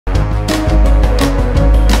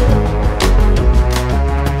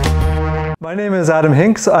My name is Adam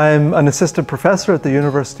Hincks. I'm an assistant professor at the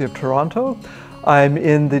University of Toronto. I'm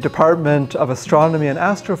in the Department of Astronomy and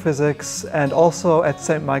Astrophysics and also at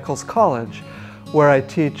St. Michael's College, where I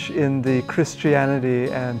teach in the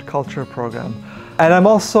Christianity and Culture program. And I'm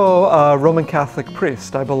also a Roman Catholic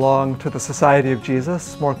priest. I belong to the Society of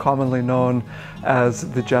Jesus, more commonly known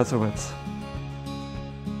as the Jesuits.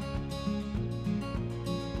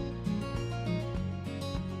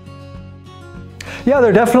 Yeah,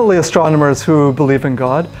 there are definitely astronomers who believe in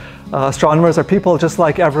God. Astronomers are people just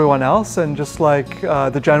like everyone else, and just like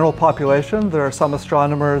the general population, there are some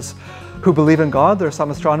astronomers who believe in God, there are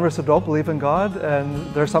some astronomers who don't believe in God,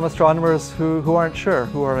 and there are some astronomers who aren't sure,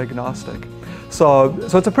 who are agnostic. So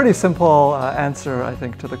it's a pretty simple answer, I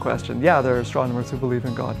think, to the question. Yeah, there are astronomers who believe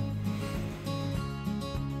in God.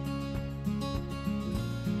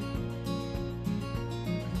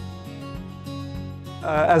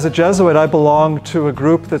 As a Jesuit, I belong to a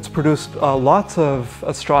group that's produced lots of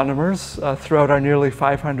astronomers throughout our nearly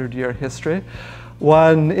 500-year history.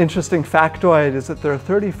 One interesting factoid is that there are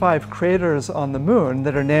 35 craters on the moon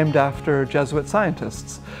that are named after Jesuit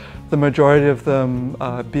scientists, the majority of them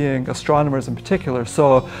being astronomers in particular.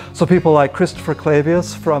 So people like Christopher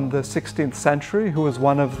Clavius from the 16th century, who was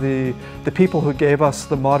one of the people who gave us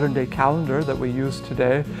the modern-day calendar that we use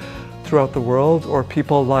today throughout the world, or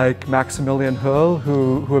people like Maximilian Hull,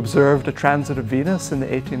 who observed a transit of Venus in the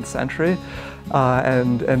 18th century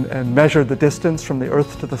and measured the distance from the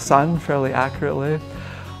Earth to the Sun fairly accurately,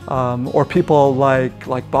 or people like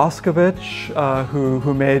Boscovich,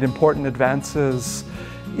 who made important advances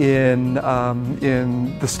in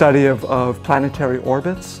the study of planetary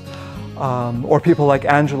orbits, or people like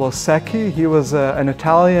Angelo Secchi. He was an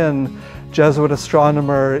Italian Jesuit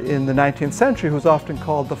astronomer in the 19th century who's often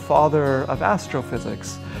called the father of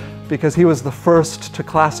astrophysics, because he was the first to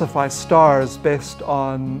classify stars based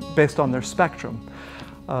on their spectrum.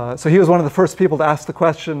 So he was one of the first people to ask the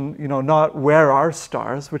question, not where are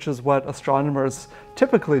stars, which is what astronomers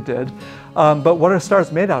typically did, but what are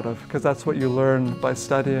stars made out of, because that's what you learn by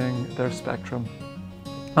studying their spectrum.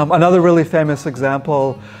 Another really famous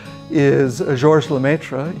example is Georges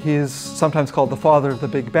Lemaitre. He's sometimes called the father of the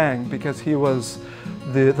Big Bang because he was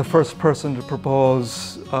the first person to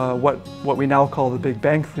propose what we now call the Big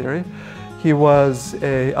Bang theory. He was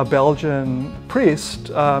a Belgian priest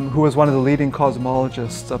who was one of the leading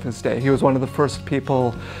cosmologists of his day. He was one of the first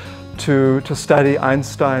people to study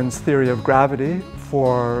Einstein's theory of gravity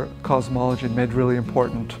for cosmology and made really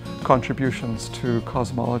important contributions to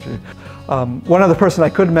cosmology. One other person I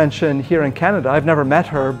could mention here in Canada, I've never met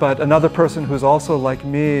her, but another person who's also like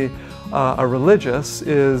me, a religious,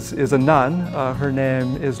 is a nun. Her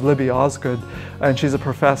name is Libby Osgood, and she's a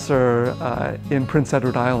professor in Prince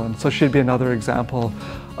Edward Island. So she'd be another example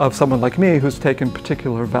of someone like me who's taken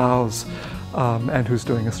particular vows and who's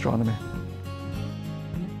doing astronomy.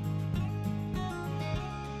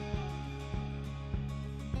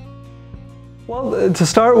 Well, to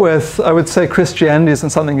start with, I would say Christianity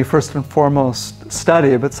isn't something you first and foremost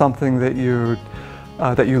study, but something that you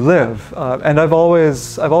live. And I've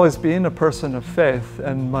always been a person of faith,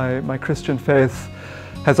 and my Christian faith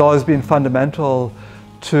has always been fundamental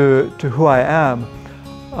to who I am.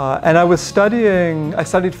 And I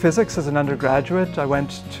studied physics as an undergraduate. I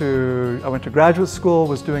went to graduate school,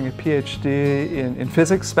 was doing a PhD in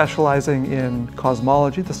physics, specializing in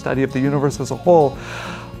cosmology, the study of the universe as a whole.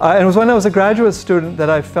 And it was when I was a graduate student that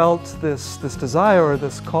I felt this desire or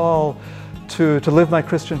this call to live my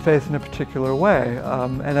Christian faith in a particular way.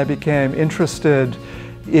 And I became interested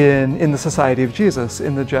in the Society of Jesus,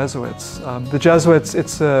 in the Jesuits. The Jesuits,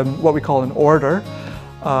 it's what we call an order,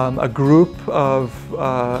 a group of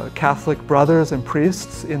Catholic brothers and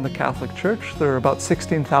priests in the Catholic Church. There are about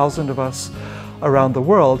 16,000 of us around the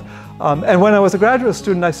world. And when I was a graduate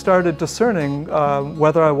student, I started discerning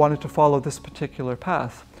whether I wanted to follow this particular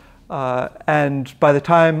path. And by the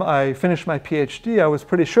time I finished my PhD, I was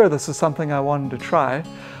pretty sure this is something I wanted to try.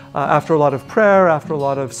 After a lot of prayer, after a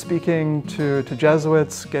lot of speaking to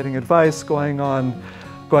Jesuits, getting advice, going on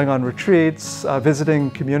retreats,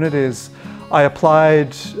 visiting communities, I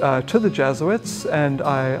applied to the Jesuits, and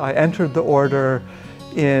I entered the order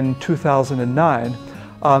in 2009.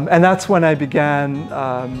 And that's when I began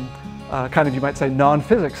kind of, you might say,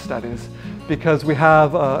 non-physics studies, because we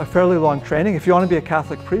have a fairly long training. If you want to be a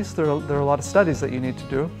Catholic priest, there are a lot of studies that you need to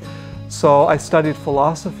do. So I studied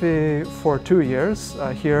philosophy for 2 years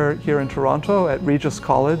here in Toronto at Regis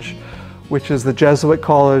College, which is the Jesuit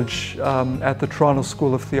college at the Toronto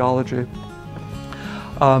School of Theology.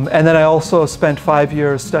 And then I also spent 5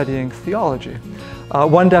 years studying theology.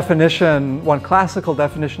 One classical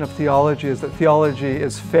definition of theology is that theology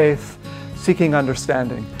is faith seeking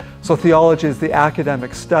understanding. So theology is the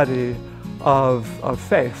academic study of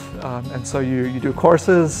faith. And so you do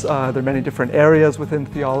courses, there are many different areas within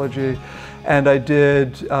theology. And I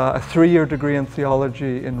did a 3-year degree in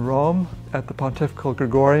theology in Rome at the Pontifical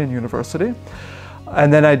Gregorian University.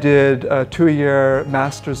 And then I did a 2-year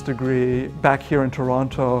master's degree back here in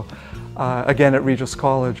Toronto, again at Regis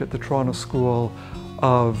College at the Toronto School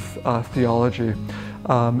of Theology.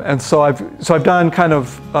 And so I've done kind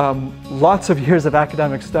of lots of years of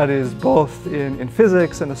academic studies, both in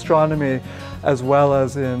physics and astronomy, as well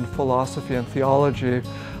as in philosophy and theology.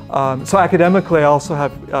 So academically, I also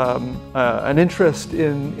have an interest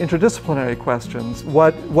in interdisciplinary questions.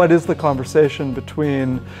 What is the conversation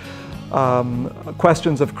between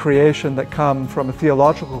questions of creation that come from a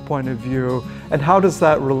theological point of view, and how does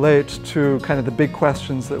that relate to kind of the big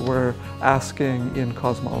questions that we're asking in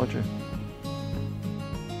cosmology?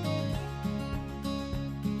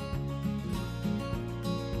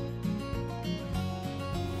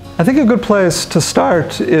 I think a good place to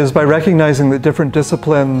start is by recognizing that different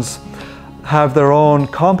disciplines have their own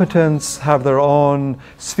competence, have their own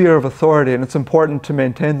sphere of authority, and it's important to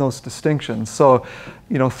maintain those distinctions. So,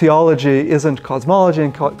 you know, theology isn't cosmology,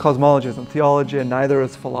 and cosmology isn't theology, and neither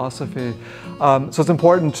is philosophy. So it's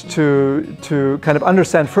important to kind of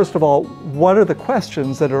understand, first of all, what are the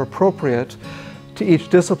questions that are appropriate to each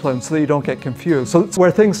discipline so that you don't get confused. So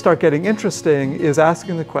where things start getting interesting is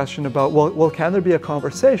asking the question about, well, can there be a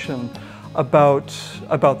conversation about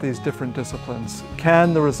these different disciplines?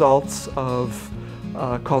 Can the results of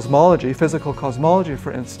cosmology, physical cosmology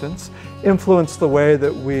for instance, influence the way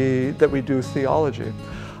that we do theology?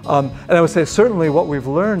 And I would say certainly what we've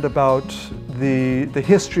learned about the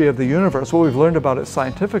history of the universe, what we've learned about it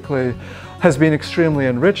scientifically, has been extremely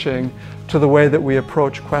enriching to the way that we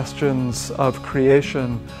approach questions of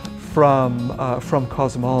creation from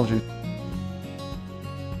cosmology.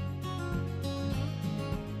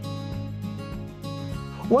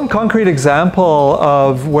 One concrete example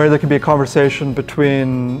of where there can be a conversation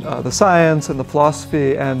between the science and the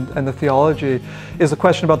philosophy and the theology is a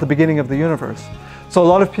question about the beginning of the universe. So a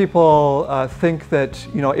lot of people think that,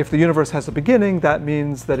 you know, if the universe has a beginning, that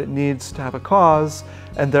means that it needs to have a cause,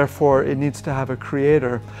 and therefore it needs to have a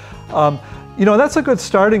creator. You know, that's a good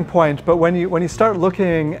starting point, but when you start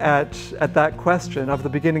looking at that question of the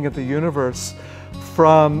beginning of the universe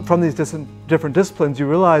from these different disciplines, you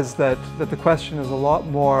realize that the question is a lot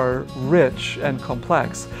more rich and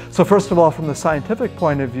complex. So first of all, from the scientific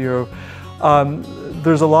point of view,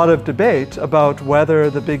 there's a lot of debate about whether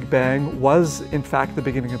the Big Bang was in fact the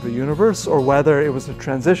beginning of the universe, or whether it was a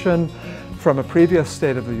transition from a previous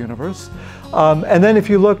state of the universe. And then if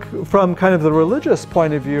you look from kind of the religious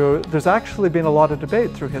point of view, there's actually been a lot of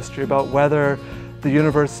debate through history about whether the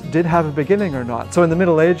universe did have a beginning or not. So in the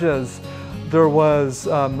Middle Ages, there was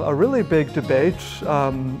a really big debate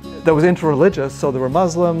that was interreligious. So there were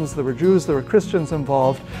Muslims, there were Jews, there were Christians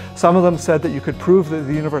involved. Some of them said that you could prove that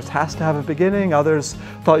the universe has to have a beginning. Others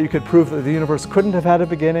thought you could prove that the universe couldn't have had a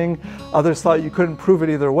beginning. Others thought you couldn't prove it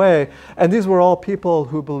either way. And these were all people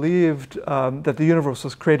who believed that the universe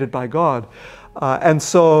was created by God. And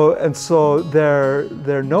so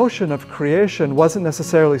their notion of creation wasn't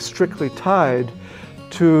necessarily strictly tied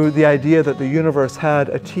to the idea that the universe had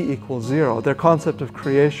a t=0. Their concept of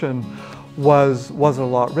creation was a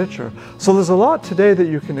lot richer. So there's a lot today that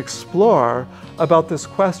you can explore about this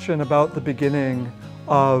question about the beginning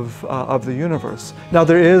of the universe. Now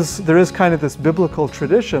there is kind of this biblical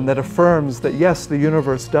tradition that affirms that yes, the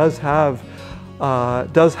universe does have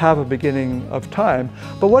a beginning of time,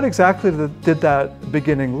 but what exactly did that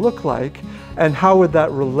beginning look like? And how would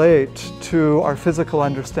that relate to our physical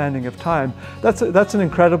understanding of time? That's an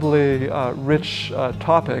incredibly rich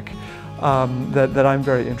topic that I'm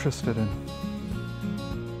very interested in.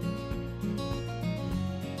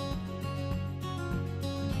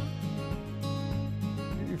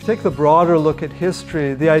 If you take the broader look at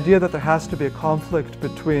history, the idea that there has to be a conflict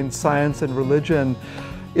between science and religion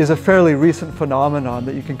is a fairly recent phenomenon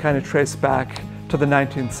that you can kind of trace back to the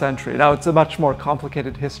 19th century. Now, it's a much more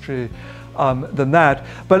complicated history than that,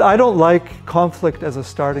 but I don't like conflict as a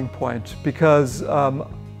starting point, because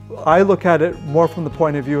I look at it more from the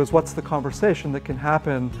point of view as what's the conversation that can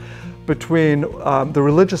happen between the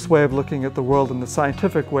religious way of looking at the world and the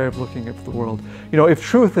scientific way of looking at the world. You know, if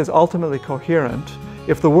truth is ultimately coherent,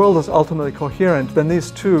 if the world is ultimately coherent, then these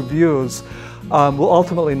two views will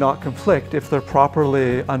ultimately not conflict if they're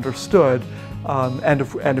properly understood, and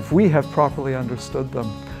if we have properly understood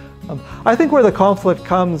them. I think where the conflict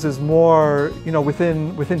comes is more, you know,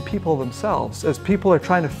 within people themselves, as people are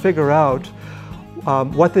trying to figure out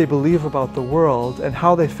what they believe about the world and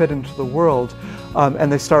how they fit into the world,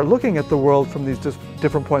 and they start looking at the world from these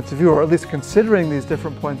different points of view, or at least considering these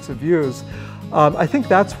different points of views, I think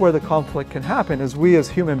that's where the conflict can happen, as we as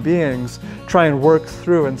human beings try and work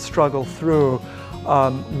through and struggle through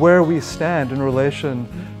where we stand in relation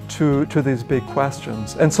to these big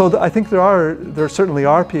questions. And so I think there certainly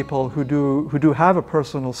are people who do have a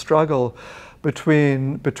personal struggle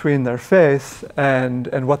between their faith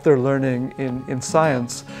and what they're learning in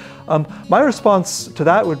science. My response to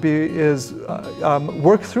that would be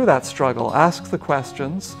work through that struggle, ask the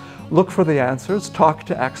questions, look for the answers, talk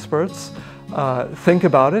to experts, think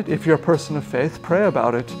about it. If you're a person of faith, pray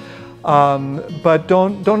about it. But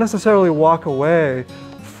don't necessarily walk away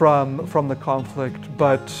from the conflict,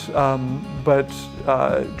 but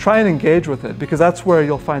try and engage with it, because that's where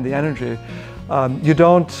you'll find the energy. You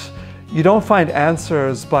don't find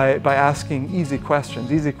answers by asking easy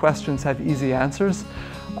questions. Easy questions have easy answers.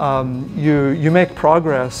 You make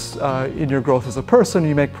progress in your growth as a person.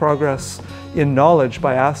 You make progress in knowledge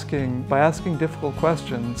by asking difficult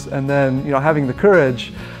questions, and then having the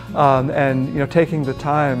courage and taking the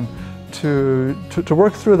time to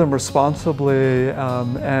work through them responsibly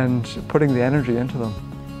and putting the energy into them.